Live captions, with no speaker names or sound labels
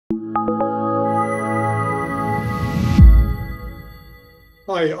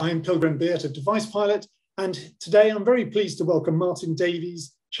Hi, I'm Pilgrim Beard, a device pilot, and today I'm very pleased to welcome Martin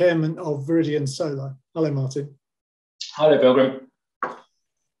Davies, Chairman of Viridian Solar. Hello, Martin. Hello, Pilgrim.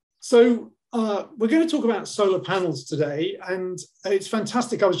 So we're going to talk about solar panels today, and it's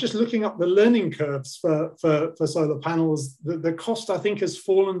fantastic. I was just looking up the learning curves for solar panels. The cost, I think, has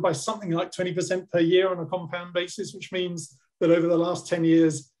fallen by something like 20% per year on a compound basis, which means that over the last 10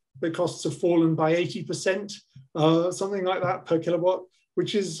 years, the costs have fallen by 80%, something like that per kilowatt,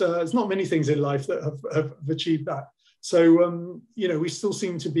 which is, it's not many things in life that have achieved that. So, you know, we still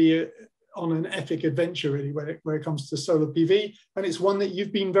seem to be on an epic adventure, really, when it comes to solar PV. And it's one that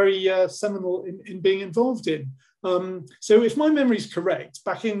you've been very seminal in being involved in. So if my memory is correct,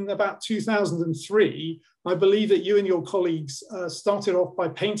 back in about 2003, I believe that you and your colleagues started off by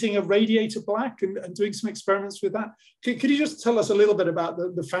painting a radiator black and doing some experiments with that. Could you just tell us a little bit about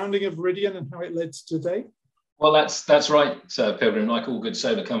the founding of Viridian and how it led to today? Well, that's right, Sir Pilgrim. Like all good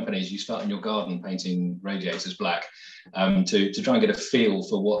solar companies, you start in your garden painting radiators black to try and get a feel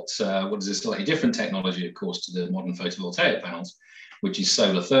for what is a slightly different technology, of course, to the modern photovoltaic panels, which is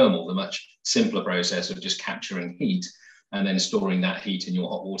solar thermal, the much simpler process of just capturing heat and then storing that heat in your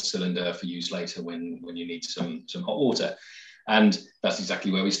hot water cylinder for use later when you need some hot water. And that's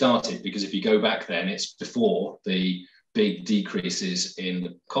exactly where we started, because if you go back then, it's before the big decreases in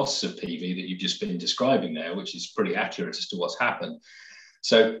the costs of PV that you've just been describing there, which is pretty accurate as to what's happened.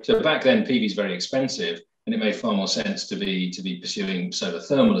 So back then, PV is very expensive, and it made far more sense to be pursuing solar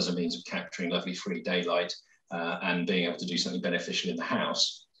thermal as a means of capturing lovely free daylight and being able to do something beneficial in the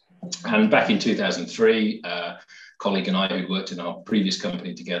house. And back in 2003, a colleague and I, who'd worked in our previous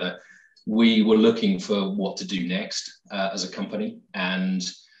company together, we were looking for what to do next as a company. And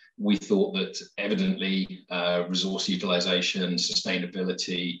we thought that evidently resource utilization,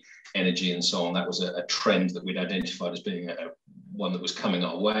 sustainability, energy, and so on, that was a trend that we'd identified as being one that was coming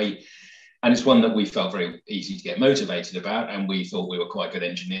our way. And it's one that we felt very easy to get motivated about. And we thought we were quite good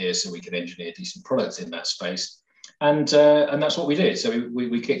engineers, so we could engineer decent products in that space. And that's what we did. So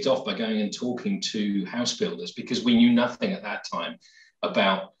we kicked off by going and talking to house builders, because we knew nothing at that time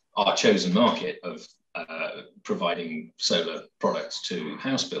about our chosen market of providing solar products to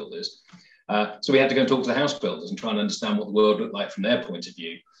house builders. So we had to go and talk to the house builders and try and understand what the world looked like from their point of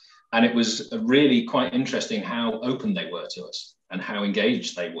view. And it was really quite interesting how open they were to us and how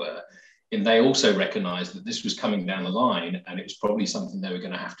engaged they were. And they also recognized that this was coming down the line, and it was probably something they were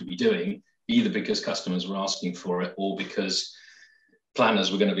going to have to be doing, either because customers were asking for it or because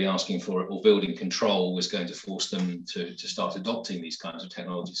planners were going to be asking for it, or building control was going to force them to start adopting these kinds of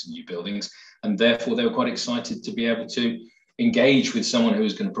technologies in new buildings. And therefore, they were quite excited to be able to engage with someone who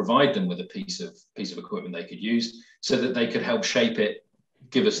was going to provide them with a piece of equipment they could use, so that they could help shape it,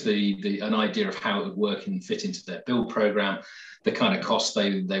 give us an idea of how it would work and fit into their build program, the kind of costs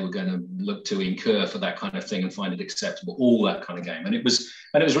they were going to look to incur for that kind of thing and find it acceptable, all that kind of game. And it was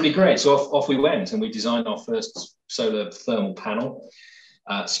really great. So off we went, and we designed our first solar thermal panel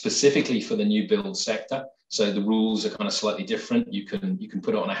specifically for the new build sector. So the rules are kind of slightly different. You can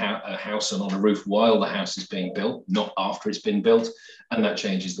put it on a house and on a roof while the house is being built, not after it's been built. And that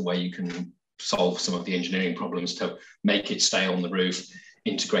changes the way you can solve some of the engineering problems to make it stay on the roof,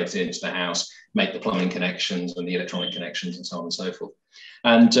 integrate it into the house, make the plumbing connections and the electronic connections and so on and so forth.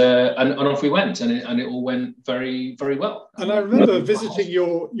 And off we went, and it all went very, very well. And I remember visiting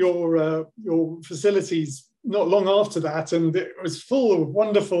your facilities not long after that, and it was full of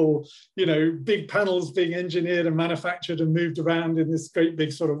wonderful, you know, big panels being engineered and manufactured and moved around in this great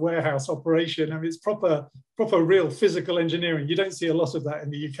big sort of warehouse operation. I mean, it's proper real physical engineering. You don't see a lot of that in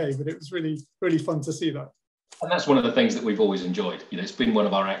the UK, but it was really, really fun to see that. And that's one of the things that we've always enjoyed. You know, it's been one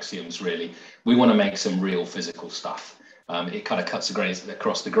of our axioms, really. We want to make some real physical stuff. It kind of cuts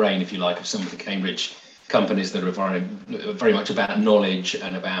across the grain, if you like, of some of the Cambridge companies that are very much about knowledge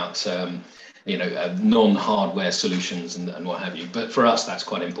and about non-hardware solutions and what have you. But for us, that's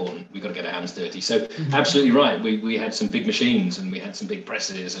quite important. We've got to get our hands dirty. So absolutely right. We had some big machines, and we had some big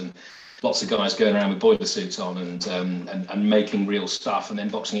presses, and lots of guys going around with boiler suits on and making real stuff, and then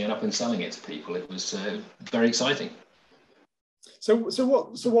boxing it up and selling it to people. It was very exciting. So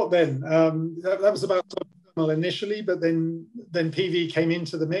what then? That was about thermal initially, but then PV came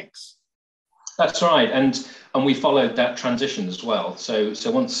into the mix. That's right, and we followed that transition as well. So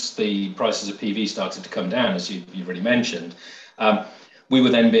once the prices of PV started to come down, as you've already mentioned, we were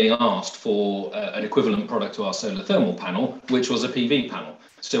then being asked for an equivalent product to our solar thermal panel, which was a PV panel.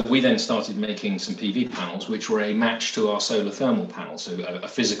 So we then started making some PV panels, which were a match to our solar thermal panel, so a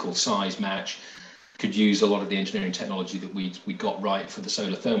physical size match, could use a lot of the engineering technology that we got right for the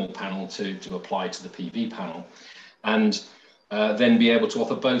solar thermal panel to apply to the PV panel. And then be able to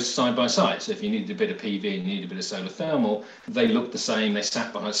offer both side by side. So if you needed a bit of PV and you needed a bit of solar thermal, they looked the same, they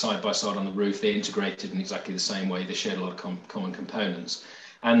sat side by side on the roof, they integrated in exactly the same way, they shared a lot of common components.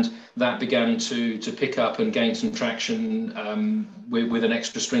 And that began to pick up and gain some traction with an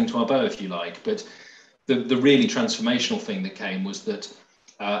extra string to our bow, if you like. But the really transformational thing that came was that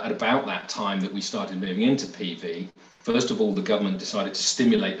at about that time that we started moving into PV, first of all, the government decided to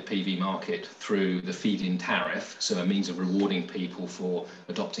stimulate the PV market through the feed-in tariff, so a means of rewarding people for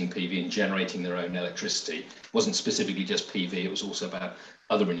adopting PV and generating their own electricity. It wasn't specifically just PV, it was also about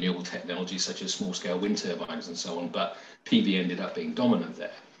other renewable technologies such as small-scale wind turbines and so on, but PV ended up being dominant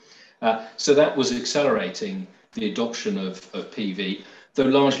there. So that was accelerating the adoption of PV, though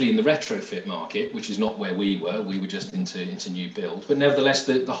largely in the retrofit market, which is not where we were just into new build. But nevertheless,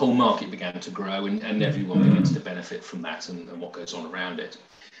 the whole market began to grow and everyone begins to benefit from that and what goes on around it.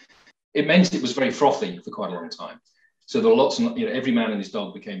 It meant it was very frothy for quite a long time. So there were lots of, every man and his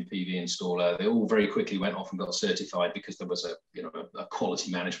dog became a PV installer. They all very quickly went off and got certified because there was a quality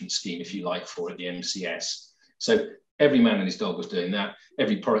management scheme, if you like, for it, the MCS. So every man and his dog was doing that.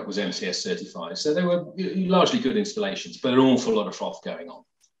 Every product was MCS certified. So they were largely good installations, but an awful lot of froth going on.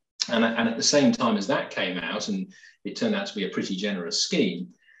 And at the same time as that came out, and it turned out to be a pretty generous scheme,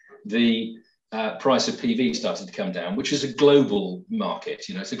 the price of PV started to come down, which is a global market.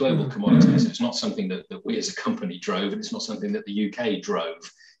 It's a global commodity. So it's not something that we as a company drove, and it's not something that the UK drove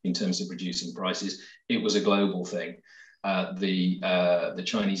in terms of reducing prices. It was a global thing. The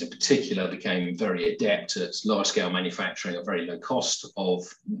Chinese in particular became very adept at large-scale manufacturing at very low cost of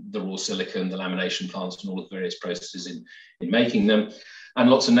the raw silicon, the lamination plants, and all of the various processes in making them. And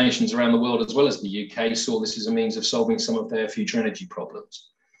lots of nations around the world, as well as the UK, saw this as a means of solving some of their future energy problems.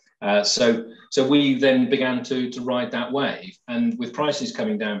 So we then began to ride that wave. And with prices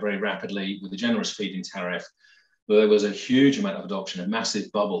coming down very rapidly, with a generous feed-in tariff, there was a huge amount of adoption, a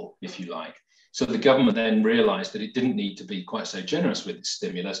massive bubble, if you like. So the government then realised that it didn't need to be quite so generous with its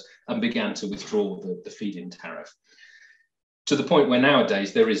stimulus and began to withdraw the feed-in tariff. To the point where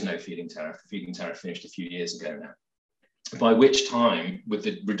nowadays there is no feed-in tariff. The feed-in tariff finished a few years ago now. By which time, with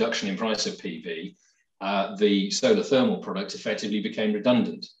the reduction in price of PV, the solar thermal product effectively became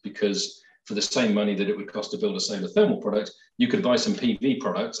redundant, because for the same money that it would cost to build a solar thermal product, you could buy some PV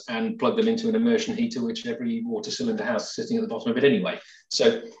products and plug them into an immersion heater, which every water cylinder house is sitting at the bottom of it anyway.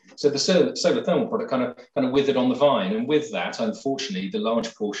 So the solar thermal product kind of withered on the vine. And with that, unfortunately, the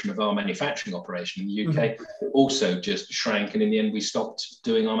large portion of our manufacturing operation in the UK also just shrank. And in the end, we stopped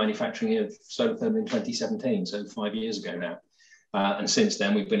doing our manufacturing of solar thermal in 2017, so 5 years ago now. And since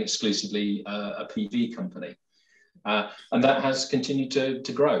then, we've been exclusively a PV company. And that has continued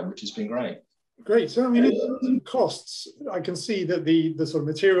to grow, which has been great. Great. So, I mean, in terms of costs, I can see that the sort of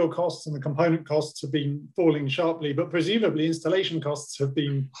material costs and the component costs have been falling sharply, but presumably installation costs have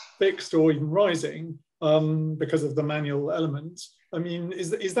been fixed or even rising because of the manual element. I mean,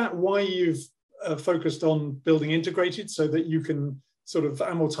 is that why you've focused on building integrated, so that you can sort of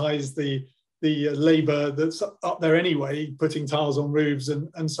amortize the labour that's up there anyway, putting tiles on roofs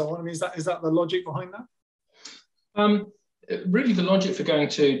and so on? I mean, is that the logic behind that? Really, the logic for going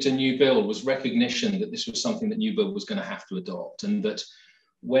to new build was recognition that this was something that new build was going to have to adopt, and that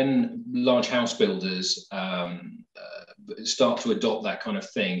when large house builders start to adopt that kind of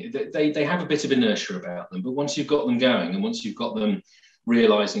thing, they have a bit of inertia about them. But once you've got them going, and once you've got them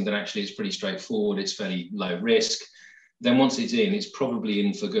realizing that actually it's pretty straightforward, it's fairly low risk, then once it's in, it's probably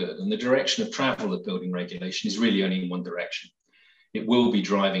in for good. And the direction of travel of building regulation is really only in one direction. It will be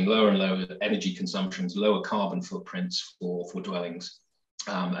driving lower and lower energy consumptions, lower carbon footprints for dwellings,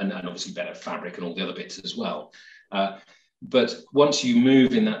 and obviously better fabric and all the other bits as well. But once you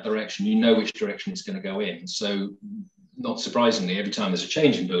move in that direction, you know which direction it's going to go in. So not surprisingly, every time there's a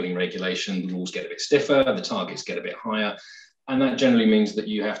change in building regulation, the rules get a bit stiffer, the targets get a bit higher. And that generally means that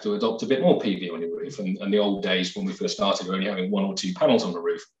you have to adopt a bit more PV on your roof. And the old days when we first started, we were only having 1 or 2 panels on the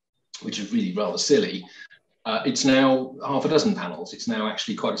roof, which is really rather silly. It's now half a dozen panels. It's now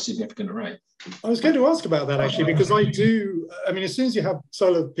actually quite a significant array. I was going to ask about that actually, because I mean, as soon as you have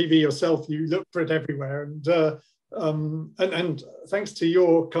solar PV yourself, you look for it everywhere. And thanks to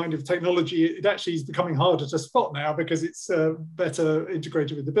your kind of technology, it actually is becoming harder to spot now because it's better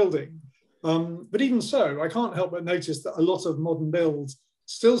integrated with the building. But even so, I can't help but notice that a lot of modern builds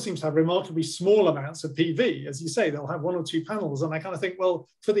still seems to have remarkably small amounts of PV. As you say, they'll have 1 or 2 panels. And I kind of think, well,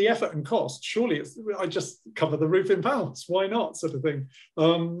 for the effort and cost, surely I just cover the roof in panels. Why not, sort of thing?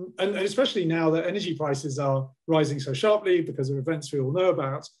 And especially now that energy prices are rising so sharply because of events we all know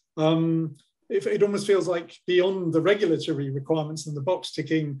about, it almost feels like beyond the regulatory requirements and the box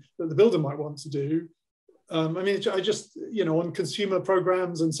ticking that the builder might want to do, I mean, I just, on consumer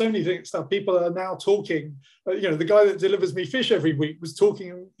programs and so many things, stuff, people are now talking. The guy that delivers me fish every week was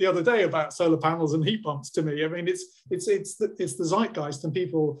talking the other day about solar panels and heat pumps to me. I mean, it's the zeitgeist, and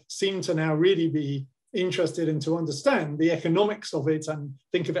people seem to now really be interested in to understand the economics of it and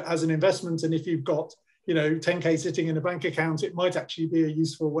think of it as an investment. And if you've got 10K sitting in a bank account, it might actually be a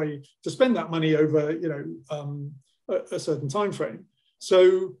useful way to spend that money over a certain time frame.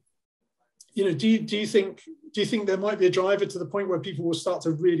 So do you think there might be a driver to the point where people will start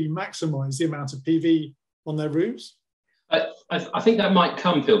to really maximize the amount of PV on their roofs? I think that might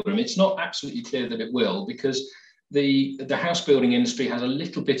come, Pilgrim. It's not absolutely clear that it will, because the house building industry has a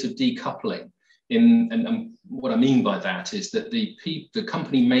little bit of decoupling. And what I mean by that is that the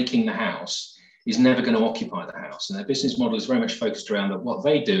company making the house is never going to occupy the house, and their business model is very much focused around that. What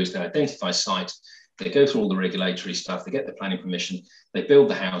they do is they identify sites, they go through all the regulatory stuff, they get the planning permission, they build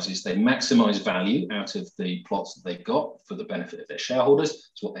the houses, they maximize value out of the plots that they've got for the benefit of their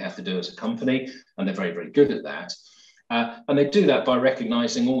shareholders. It's what they have to do as a company, and they're very, very good at that. And they do that by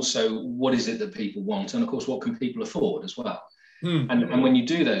recognizing also what is it that people want, and of course, what can people afford as well. And when you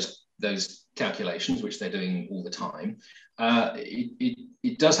do those calculations, which they're doing all the time,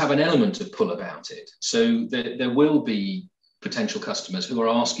 it does have an element of pull about it. So there will be potential customers who are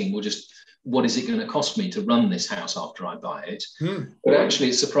asking, well, just what is it going to cost me to run this house after I buy it? But actually,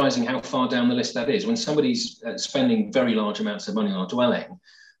 it's surprising how far down the list that is. When somebody's spending very large amounts of money on a dwelling,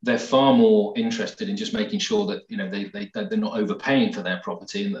 they're far more interested in just making sure that they're not overpaying for their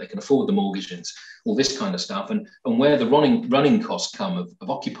property and that they can afford the mortgage and all this kind of stuff. And where the running costs come of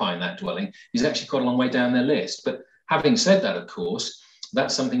occupying that dwelling is actually quite a long way down their list. But having said that, of course,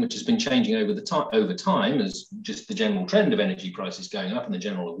 that's something which has been changing over time as just the general trend of energy prices going up and the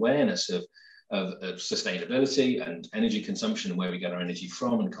general awareness of sustainability and energy consumption and where we get our energy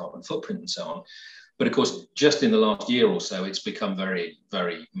from and carbon footprint and so on. But of course, just in the last year or so, it's become very,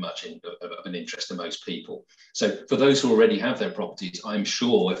 very much of an interest to most people. So for those who already have their properties, I'm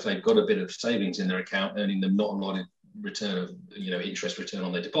sure if they've got a bit of savings in their account, earning them not a lot of return of interest return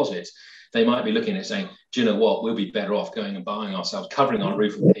on their deposits, they might be looking at saying, do you know what, we'll be better off going and buying ourselves, covering our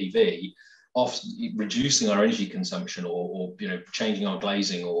roof with PV, reducing our energy consumption, or changing our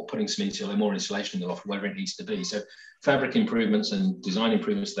glazing, or putting some more insulation in the loft, wherever it needs to be. So fabric improvements and design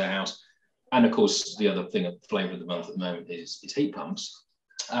improvements to their house. And of course, the other thing, flavour of the month at the moment is heat pumps,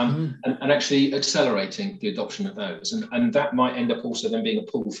 and actually accelerating the adoption of those. And that might end up also then being a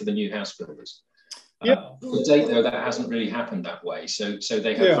pull for the new house builders. To date, though, that hasn't really happened that way. So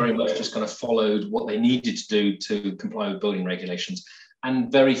they have very much just kind of followed what they needed to do to comply with building regulations.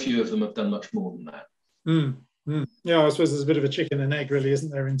 And very few of them have done much more than that. Yeah, I suppose there's a bit of a chicken and egg, really,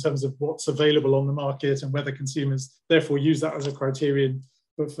 isn't there, in terms of what's available on the market and whether consumers therefore use that as a criterion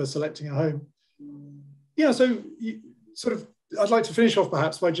for selecting a home. Yeah, so I'd like to finish off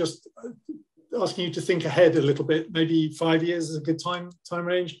perhaps by just asking you to think ahead a little bit. Maybe 5 years is a good time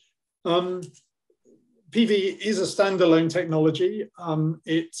range. PV is a standalone technology, but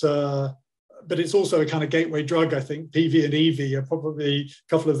it's also a kind of gateway drug. I think PV and EV are probably a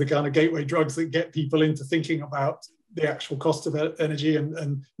couple of the kind of gateway drugs that get people into thinking about the actual cost of energy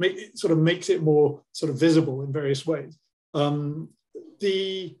and makes it more sort of visible in various ways.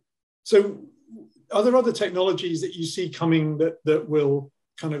 So are there other technologies that you see coming that will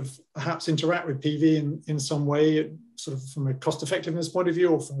kind of perhaps interact with PV in some way, sort of from a cost effectiveness point of view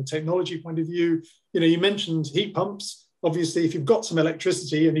or from a technology point of view? You mentioned heat pumps. Obviously, if you've got some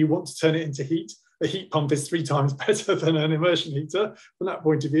electricity and you want to turn it into heat, a heat pump is 3 times better than an immersion heater from that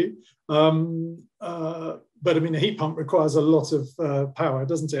point of view. But I mean, a heat pump requires a lot of power,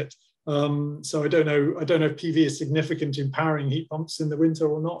 doesn't it? So I don't know if PV is significant in powering heat pumps in the winter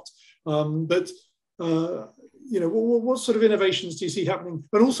or not. But what sort of innovations do you see happening?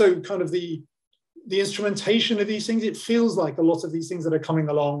 But also kind of the instrumentation of these things. It feels like a lot of these things that are coming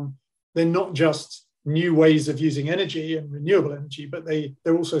along, they're not just new ways of using energy and renewable energy, but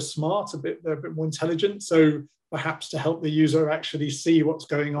they're also smart, they're a bit more intelligent. So perhaps to help the user actually see what's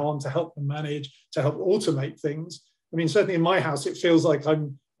going on, to help them manage, to help automate things. I mean, certainly in my house, it feels like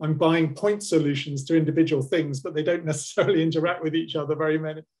I'm buying point solutions to individual things, but they don't necessarily interact with each other very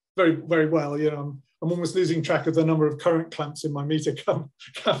well. I'm almost losing track of the number of current clamps in my meter cabinet.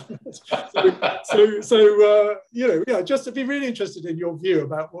 Just to be really interested in your view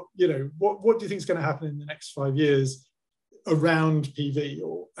about what do you think is going to happen in the next 5 years around PV,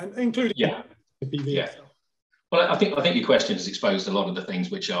 and including the PV itself? Well, I think your question has exposed a lot of the things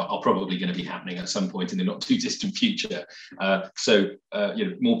which are probably going to be happening at some point in the not too distant future.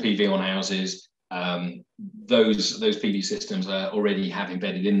 More PV on houses, Those PV systems already have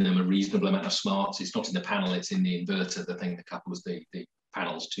embedded in them a reasonable amount of smarts. It's not in the panel, it's in the inverter, the thing that couples the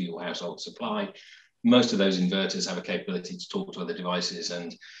panels to your household supply. Most of those inverters have a capability to talk to other devices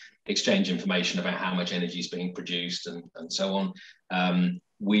and exchange information about how much energy is being produced and so on.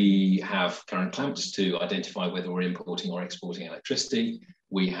 We have current clamps to identify whether we're importing or exporting electricity.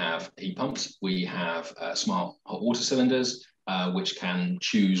 We have heat pumps. We have smart hot water cylinders, which can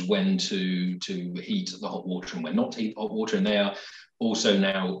choose when to heat the hot water and when not to heat hot water. And they are also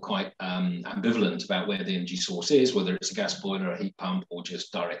now quite ambivalent about where the energy source is, whether it's a gas boiler, a heat pump, or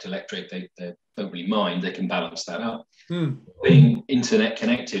just direct electric. They don't really mind. They can balance that up. Being internet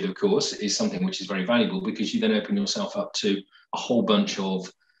connected, of course, is something which is very valuable, because you then open yourself up to a whole bunch of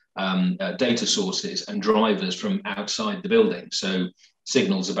data sources and drivers from outside the building. So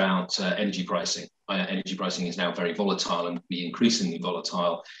signals about energy pricing. Energy pricing is now very volatile and will be increasingly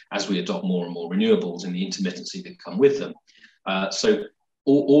volatile as we adopt more and more renewables and the intermittency that come with them. So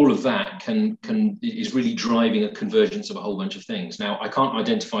all of that is really driving a convergence of a whole bunch of things. Now, I can't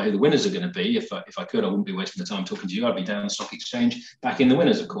identify who the winners are going to be. If I could, I wouldn't be wasting the time talking to you. I'd be down the stock exchange backing the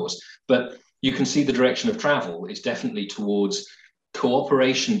winners, of course. But you can see the direction of travel is definitely towards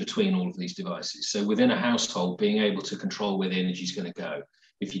cooperation between all of these devices. So within a household, being able to control where the energy is going to go.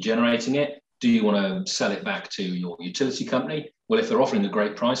 If you're generating it, do you want to sell it back to your utility company? Well, if they're offering a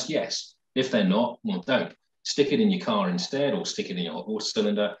great price, yes. If they're not, well, don't. Stick it in your car instead, or stick it in your hot water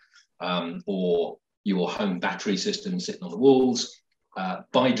cylinder, or your home battery system sitting on the walls.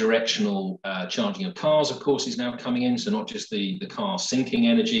 Bi-directional charging of cars, of course, is now coming in. So not just the car sinking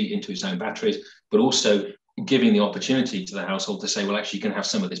energy into its own batteries, but also giving the opportunity to the household to say, well, actually, you can have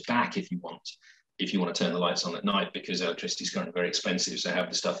some of this back if you want to turn the lights on at night, because electricity is currently very expensive. So have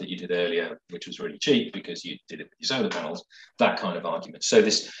the stuff that you did earlier, which was really cheap because you did it with your solar panels, that kind of argument. So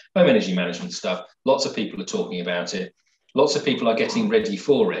this home energy management stuff, lots of people are talking about it. Lots of people are getting ready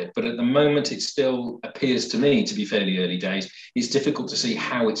for it. But at the moment, it still appears to me to be fairly early days. It's difficult to see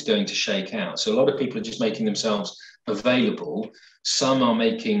how it's going to shake out. So a lot of people are just making themselves available. Some are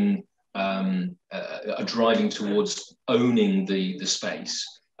making are driving towards owning the space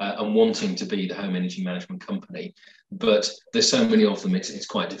and wanting to be the home energy management company. But there's so many of them, it's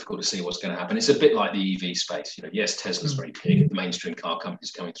quite difficult to see what's going to happen. It's a bit like the EV space. You know, yes, Tesla's very big, the mainstream car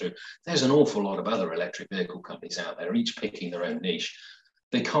companies coming through. There's an awful lot of other electric vehicle companies out there, each picking their own niche.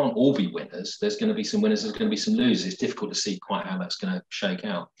 They can't all be winners. There's going to be some winners, there's going to be some losers. It's difficult to see quite how that's going to shake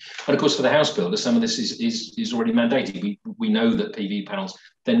out. And of course, for the house builder, some of this is already mandated. We know that PV panels,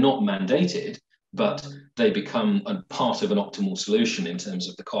 they're not mandated, but they become a part of an optimal solution in terms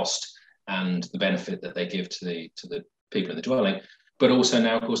of the cost and the benefit that they give to the people in the dwelling. But also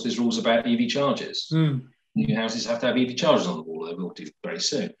now, of course, there's rules about EV chargers. New houses have to have EV chargers on the wall. They will do very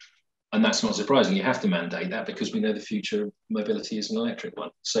soon. And that's not surprising. You have to mandate that because we know the future of mobility is an electric one.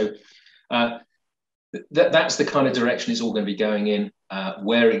 So that's the kind of direction it's all going to be going in.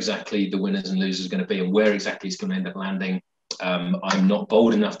 Where exactly the winners and losers are going to be and where exactly it's going to end up landing, I'm not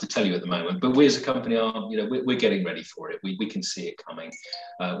bold enough to tell you at the moment. But we as a company are, we're getting ready for it. We can see it coming.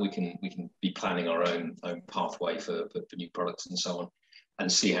 We can be planning our own pathway for new products and so on, and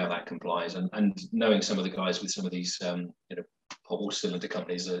see how that complies. And knowing some of the guys with some of these hot water cylinder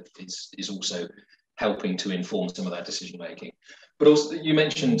companies is also helping to inform some of that decision making. But also, you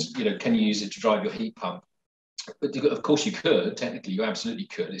mentioned, can you use it to drive your heat pump? But of course you could. Technically, you absolutely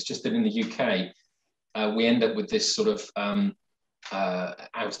could. It's just that in the UK, we end up with this sort of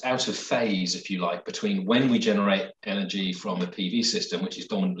out of phase, if you like, between when we generate energy from a PV system, which is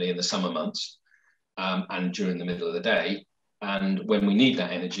dominantly in the summer months and during the middle of the day, and when we need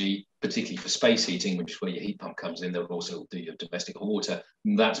that energy, particularly for space heating, which is where your heat pump comes in. They'll also do your domestic hot water.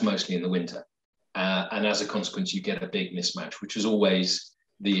 That's mostly in the winter. And as a consequence, you get a big mismatch, which was always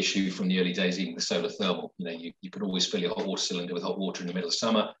the issue from the early days, even the solar thermal. You could always fill your hot water cylinder with hot water in the middle of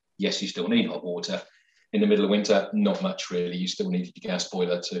summer. Yes, you still need hot water. In the middle of winter, not much really. You still need your gas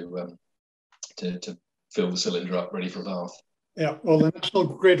boiler to fill the cylinder up ready for a bath. Yeah, well, the national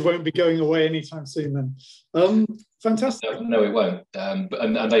grid won't be going away anytime soon then. Fantastic. No, it won't.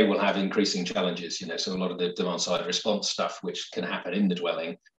 And they will have increasing challenges, so a lot of the demand side response stuff, which can happen in the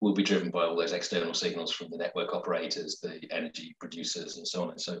dwelling, will be driven by all those external signals from the network operators, the energy producers, and so on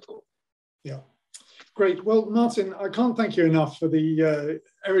and so forth. Yeah. Great. Well, Martin, I can't thank you enough for the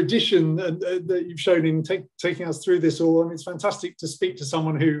erudition that you've shown in taking us through this all. I mean, it's fantastic to speak to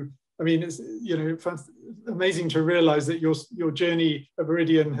someone who, it's amazing to realise that your journey at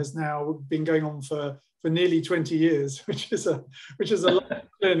Viridian has now been going on for nearly 20 years, which is a long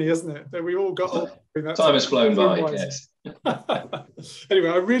journey, isn't it? That we all got old. Time has flown by. Yes. Anyway,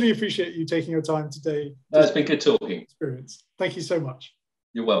 I really appreciate you taking your time today. It's been good talking. Experience. Thank you so much.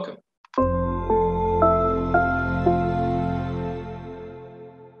 You're welcome.